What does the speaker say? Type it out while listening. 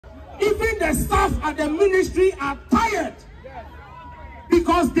Even the staff at the ministry are tired.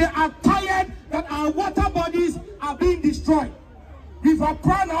 Because they are tired that our water bodies are being destroyed. River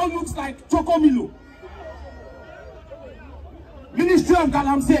Pra now looks like Chokomilo. Ministry of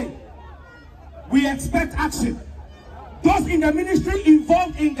Galamsey, we expect action. Those in the ministry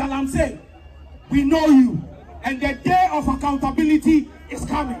involved in Galamsey, we know you. And the day of accountability is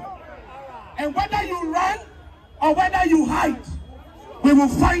coming. And whether you run or whether you hide, we will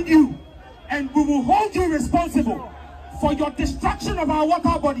find you and we will hold you responsible for your destruction of our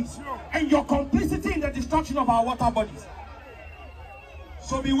water bodies and your complicity in the destruction of our water bodies.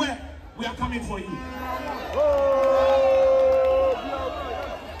 So beware, we are coming for you.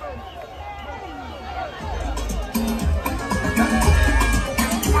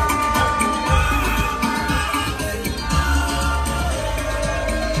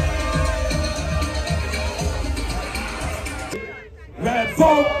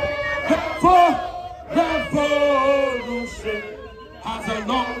 Revolution has a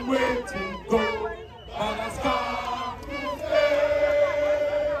long way to go, but has come to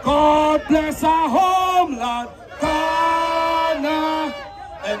stay. God bless our homeland, Ghana,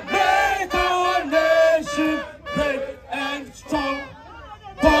 and make our nation great and strong,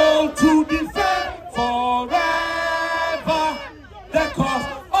 bold to defend forever the cause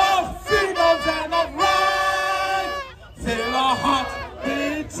of freedom and of right. Fill our hearts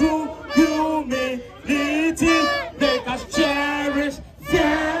with true humility, make us cherish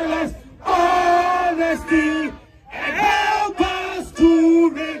fearless honesty, and help us to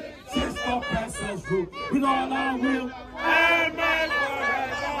resist oppressors' rule with all our will and might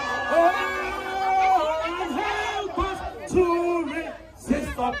forever. Oh, and help us to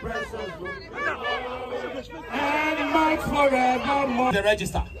resist oppressors' rule and might forevermore. The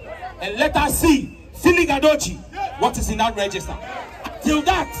register, and let us see, Siligadochi, what is in that register. Till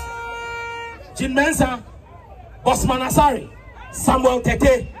that, Jim Mensah, Bosman Asari, Samuel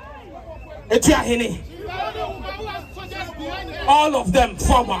Tete, Etiahini, all of them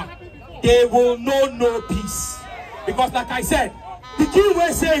former, they will know no peace. Because like I said, the king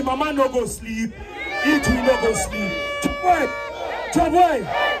will say, Mama no go sleep, it will no go sleep. Chabwe,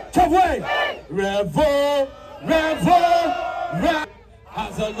 Revo,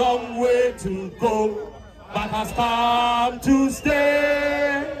 has a long way to go, but has come to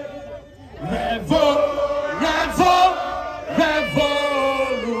stay. Revolution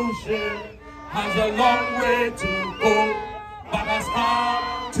has a long way to go, but has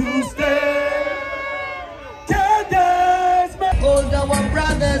come to stay. Hold our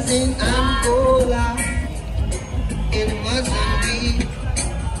brothers in Angola, in Mozambique,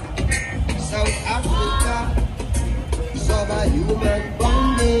 South Africa, suffer human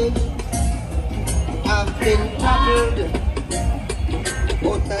bondage. Have been toppled,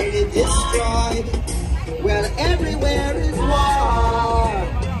 totally destroyed. Well, everywhere is war.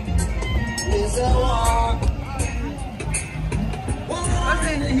 There's a war. War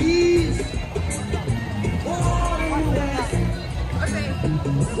in the east. War in the west.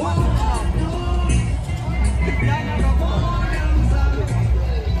 War in the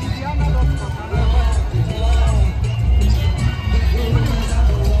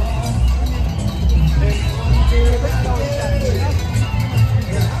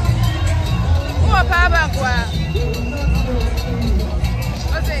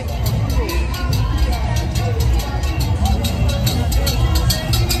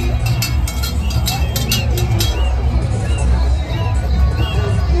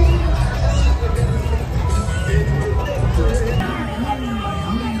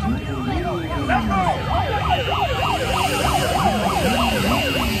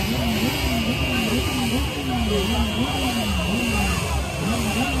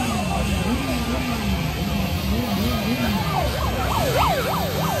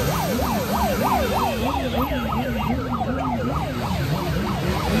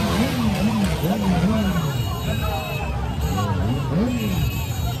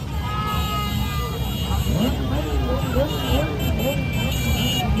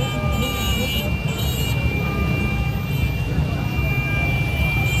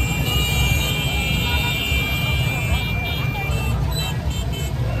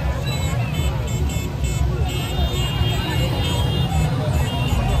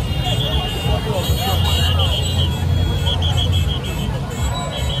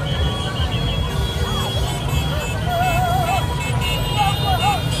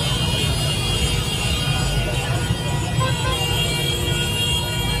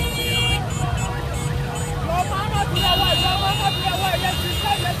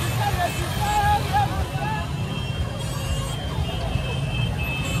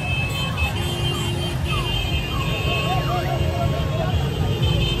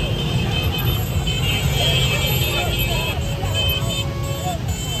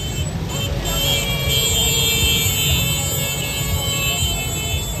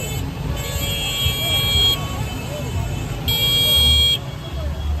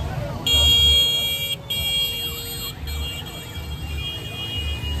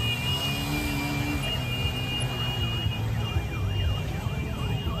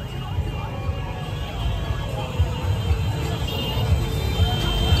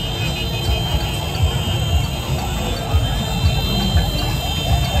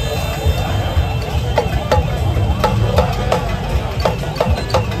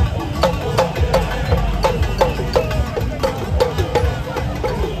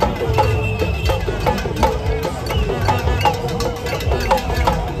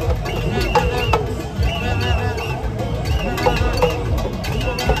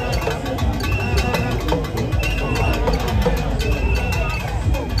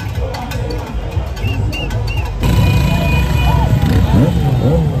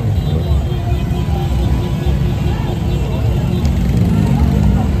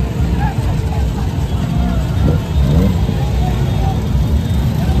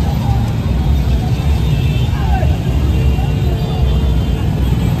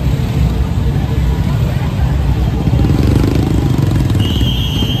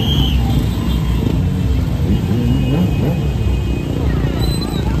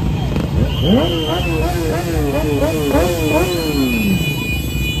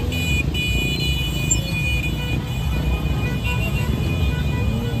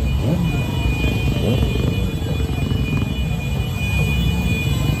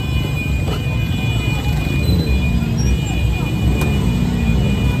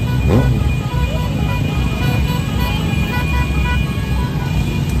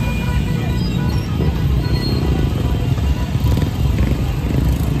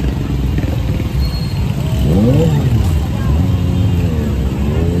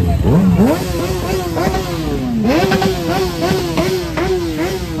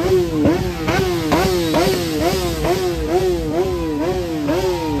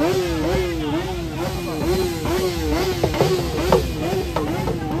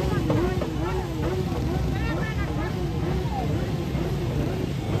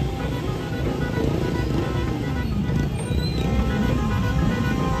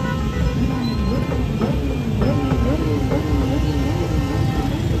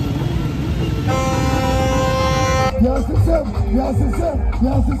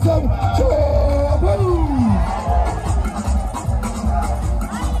Yes, it's seven.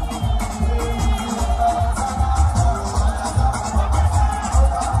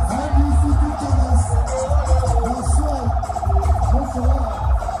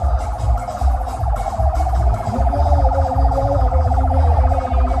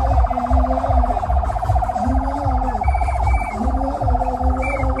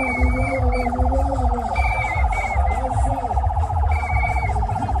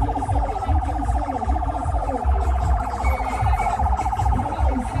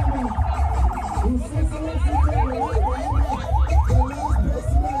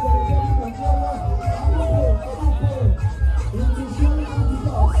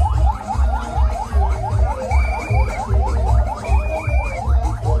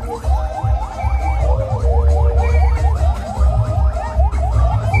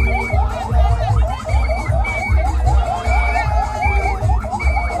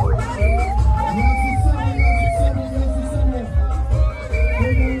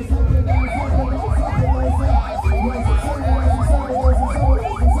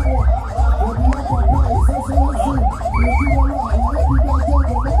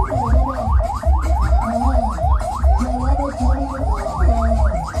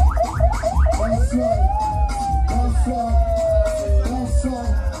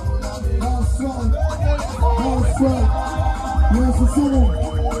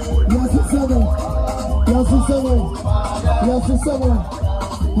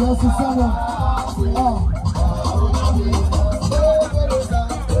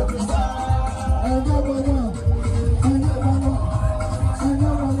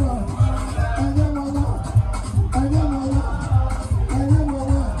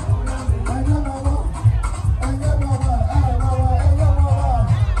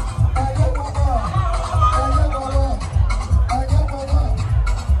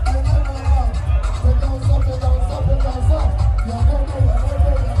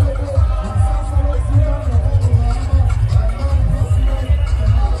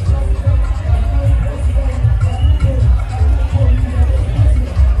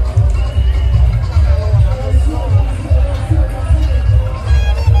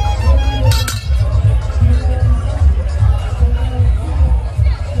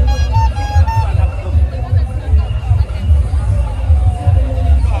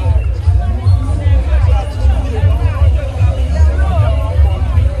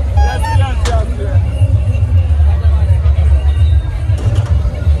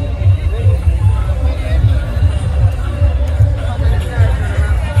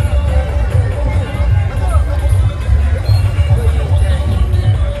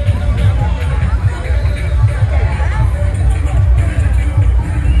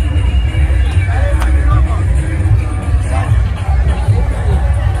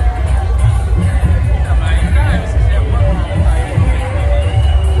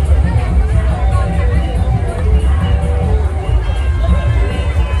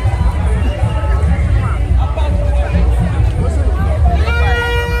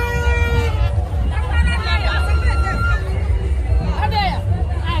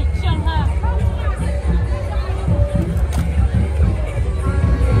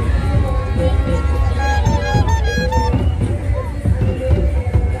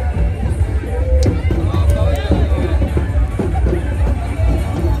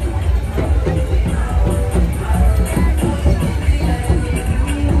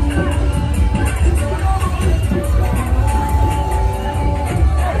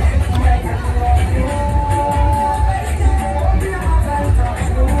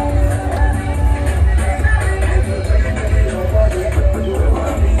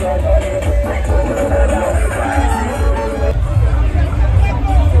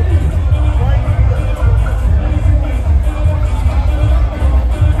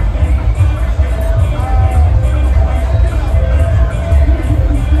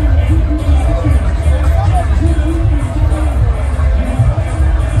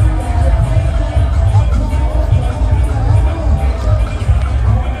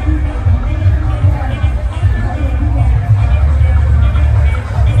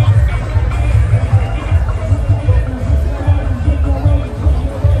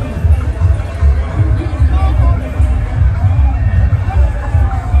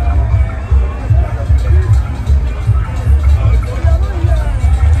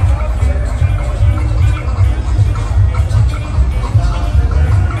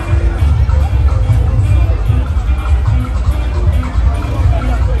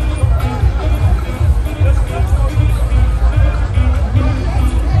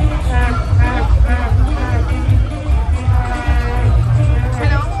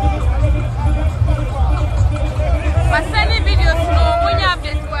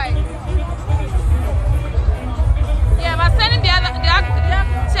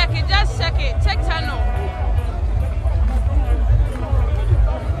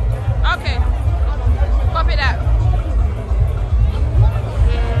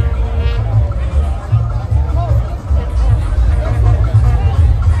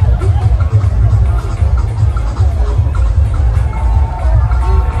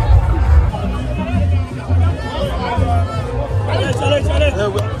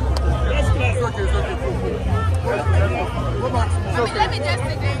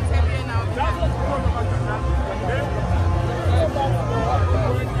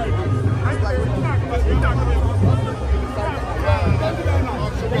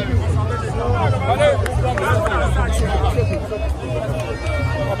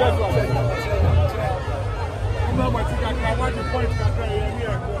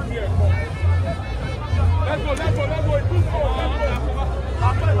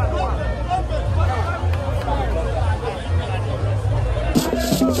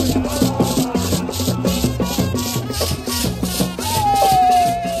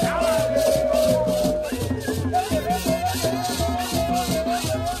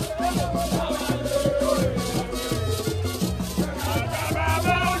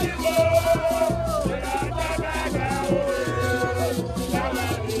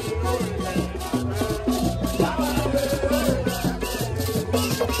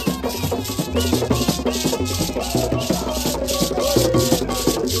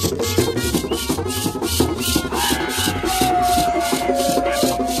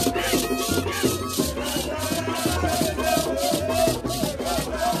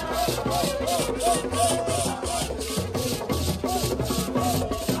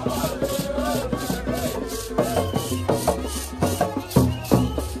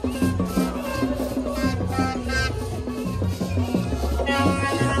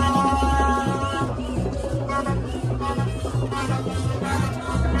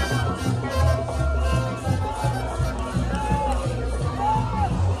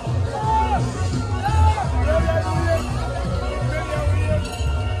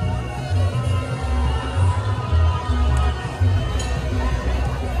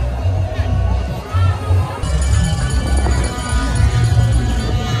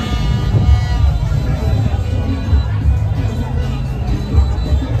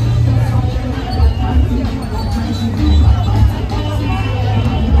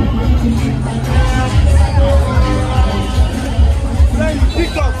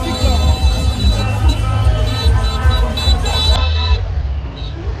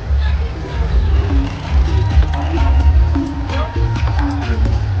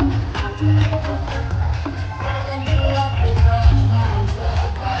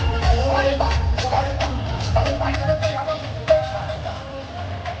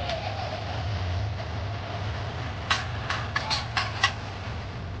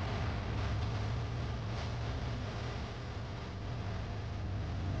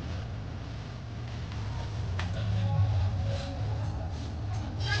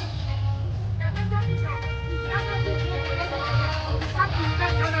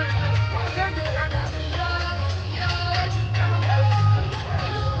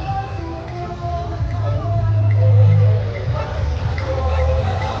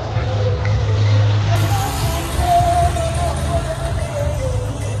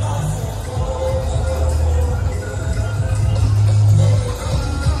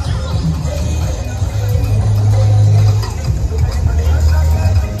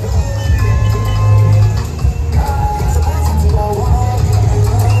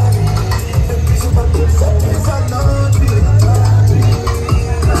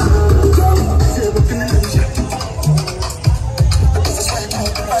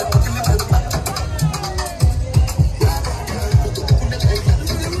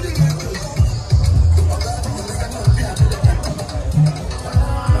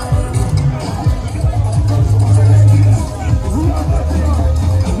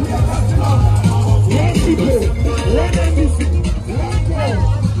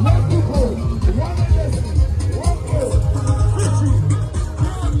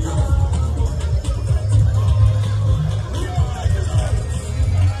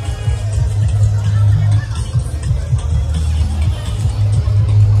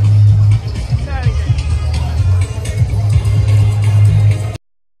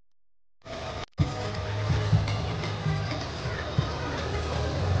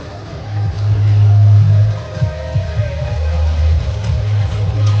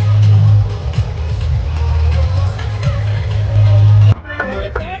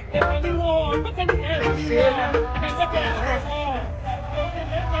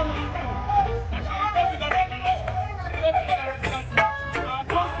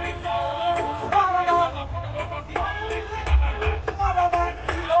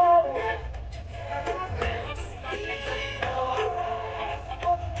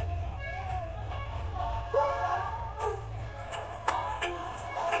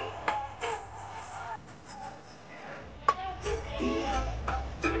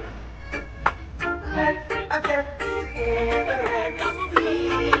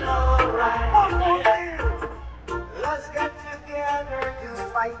 Let's get together to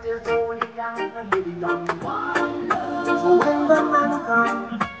fight this holy and rebellion. So when the man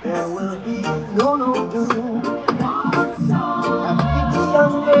comes, there will be no doom. As the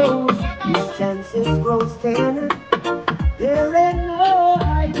young days, his chances grow thin. There ain't no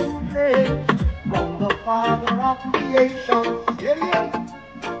hiding place from the Father of creation.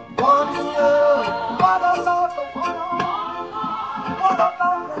 One love, what a love, what a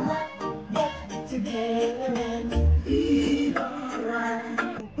love. Together and be alright.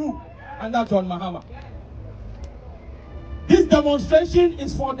 Under John Mahama. This demonstration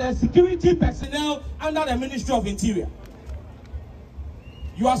is for the security personnel under the Ministry of Interior.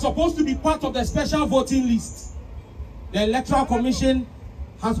 You are supposed to be part of the special voting list. The Electoral Commission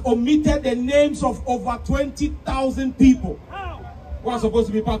has omitted the names of over 20,000 people who are supposed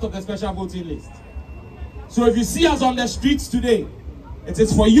to be part of the special voting list. So if you see us on the streets today, it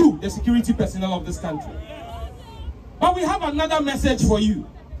is for you, the security personnel of this country. But we have another message for you.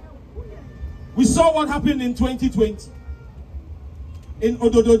 We saw what happened in 2020 in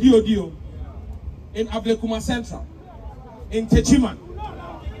Ododo-Odio, in Ablekuma Central, in Techiman.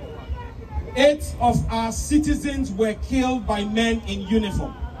 8 of our citizens were killed by men in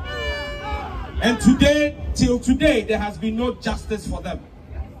uniform. And today, till today, there has been no justice for them.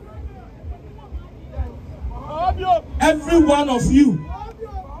 Every one of you,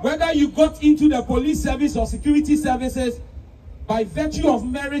 whether you got into the police service or security services by virtue of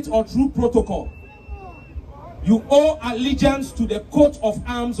merit or through protocol, you owe allegiance to the coat of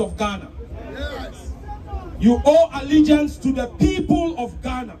arms of Ghana. Yes. You owe allegiance to the people of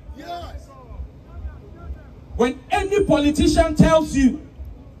Ghana. Yes. When any politician tells you,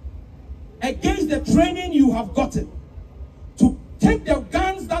 against the training you have gotten, to take the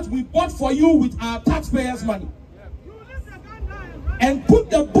guns that we bought for you with our taxpayers' money, and put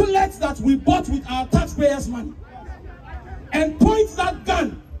the bullets that we bought with our taxpayers' money, and point that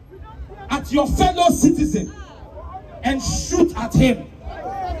gun at your fellow citizen and shoot at him,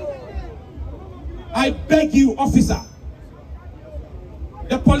 I beg you, officer,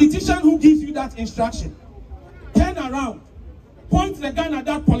 the politician who gives you that instruction, turn around, point the gun at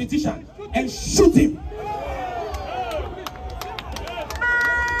that politician and shoot him.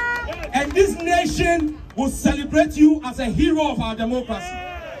 And this nation will celebrate you as a hero of our democracy.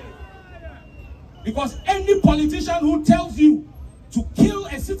 Because any politician who tells you to kill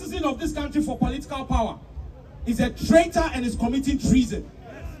a citizen of this country for political power is a traitor and is committing treason.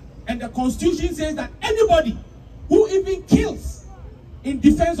 And the Constitution says that anybody who even kills in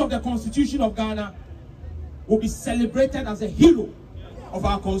defense of the Constitution of Ghana will be celebrated as a hero of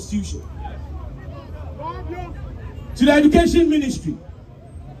our Constitution. To the Education Ministry,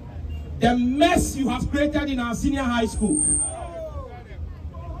 the mess you have created in our senior high schools,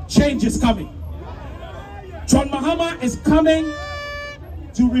 change is coming. John Mahama is coming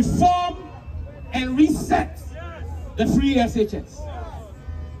to reform and reset the free SHS.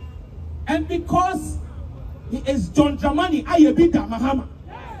 And because he is John Dramani Ayebida Mahama,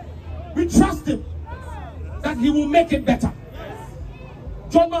 we trust him that he will make it better.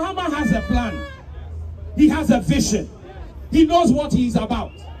 John Mahama has a plan. He has a vision. He knows what he is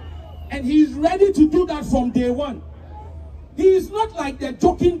about. And he is ready to do that from day one. He is not like the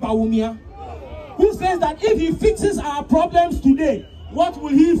joking Bawumia, who says that if he fixes our problems today, what will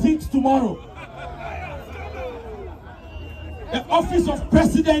he fix tomorrow? The office of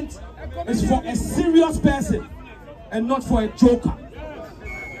president is for a serious person and not for a joker.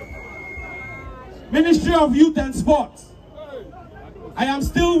 Ministry of Youth and Sport, I am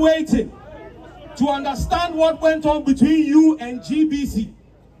still waiting to understand what went on between you and GBC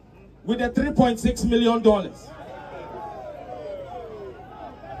with the $3.6 million.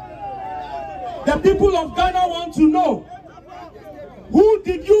 The people of Ghana want to know, who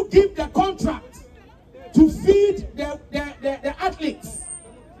did you give the contract to feed the athletes?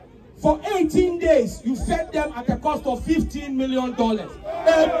 For 18 days, you fed them at a cost of $15 million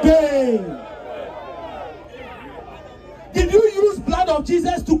a day. Did you use blood of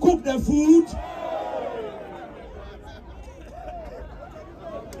Jesus to cook the food?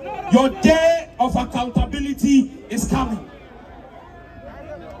 Your day of accountability is coming.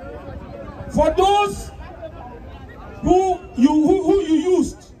 For those who you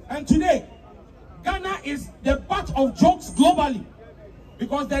used, and today, Ghana is the butt of jokes globally,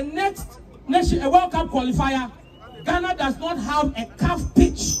 because the next World Cup qualifier, Ghana does not have a CAF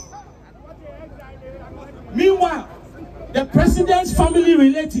pitch. Meanwhile, the president's family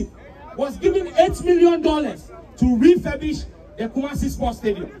relative was given $8 million to refurbish the Kumasi Sports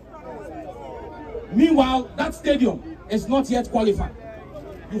Stadium. Meanwhile, that stadium is not yet qualified.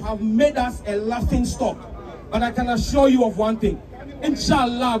 You have made us a laughing stock. But I can assure you of one thing.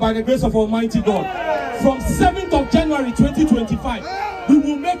 Inshallah, by the grace of Almighty God, from 7th of January 2025, we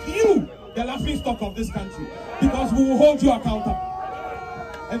will make you the laughing stock of this country, because we will hold you accountable.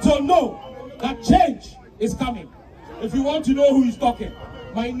 And so know that change is coming. If you want to know who is talking,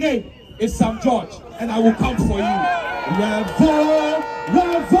 my name is Sam George, and I will come for you.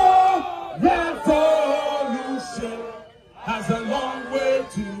 Revolution has a long way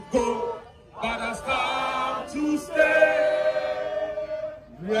to go, but has come to stay.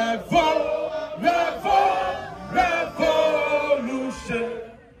 Revolution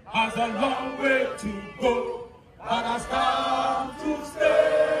has a long way to go, but has come to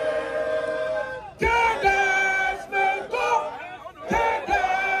stay. Cadence may go,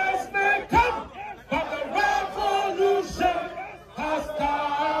 cadence may come, but the revolution has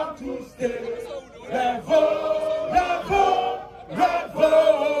come to stay.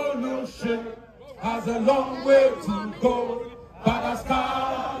 Revolution has a long way to go, but has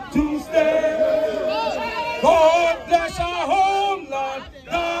come to stay. God bless our homeland,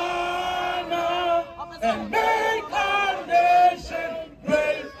 Ghana, and make our nation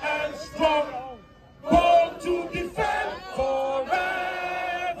brave and strong, born to defend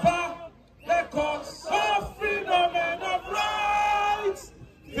forever the cause of freedom and of rights.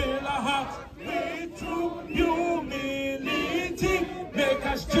 Fill our hearts with true humility, make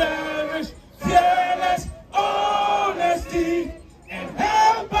us cherish fearless honesty, and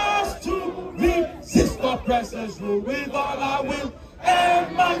help us to resist oppressors' rule with all our will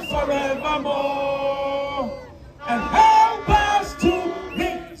and might forevermore. And help us to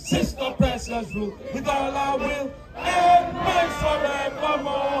resist oppressors' rule with all our will and might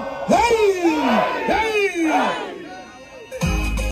forevermore.